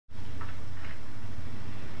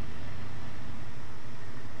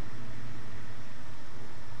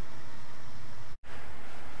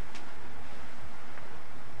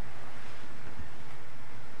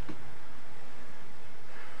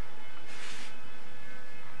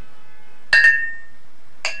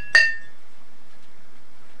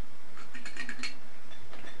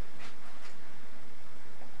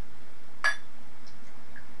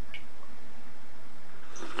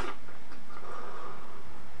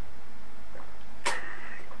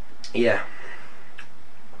Yeah.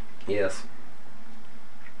 Yes.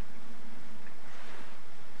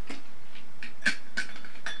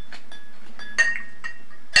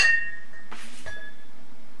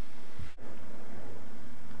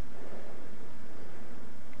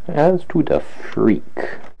 As to the freak.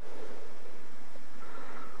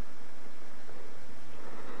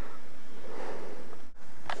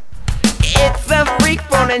 It's the freak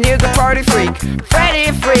phone and here's the party freak.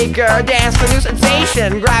 Freddy Freaker, dance the new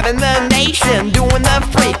sensation, grabbing the nation, doing the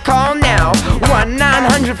freak. Call now,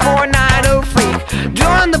 1-900-490-FREAK.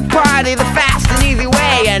 Join the party the fast and easy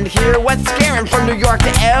way, and hear what's scaring from New York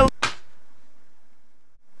to L.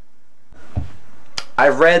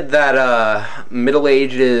 I've read that Middle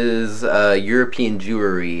Ages European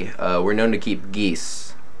Jewry were known to keep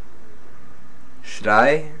geese. Should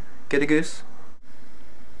I get a goose?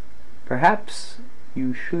 Perhaps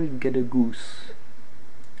you should get a goose.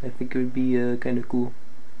 I think it would be kind of cool.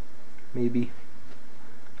 Maybe.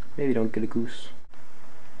 Maybe don't get a goose.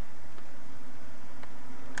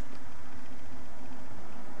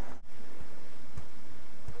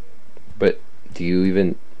 But do you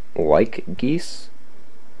even like geese?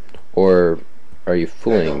 Or are you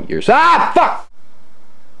fooling yourself? Ah, fuck!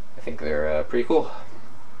 I think they're pretty cool.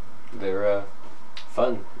 They're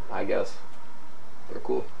fun, I guess. They're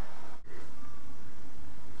cool.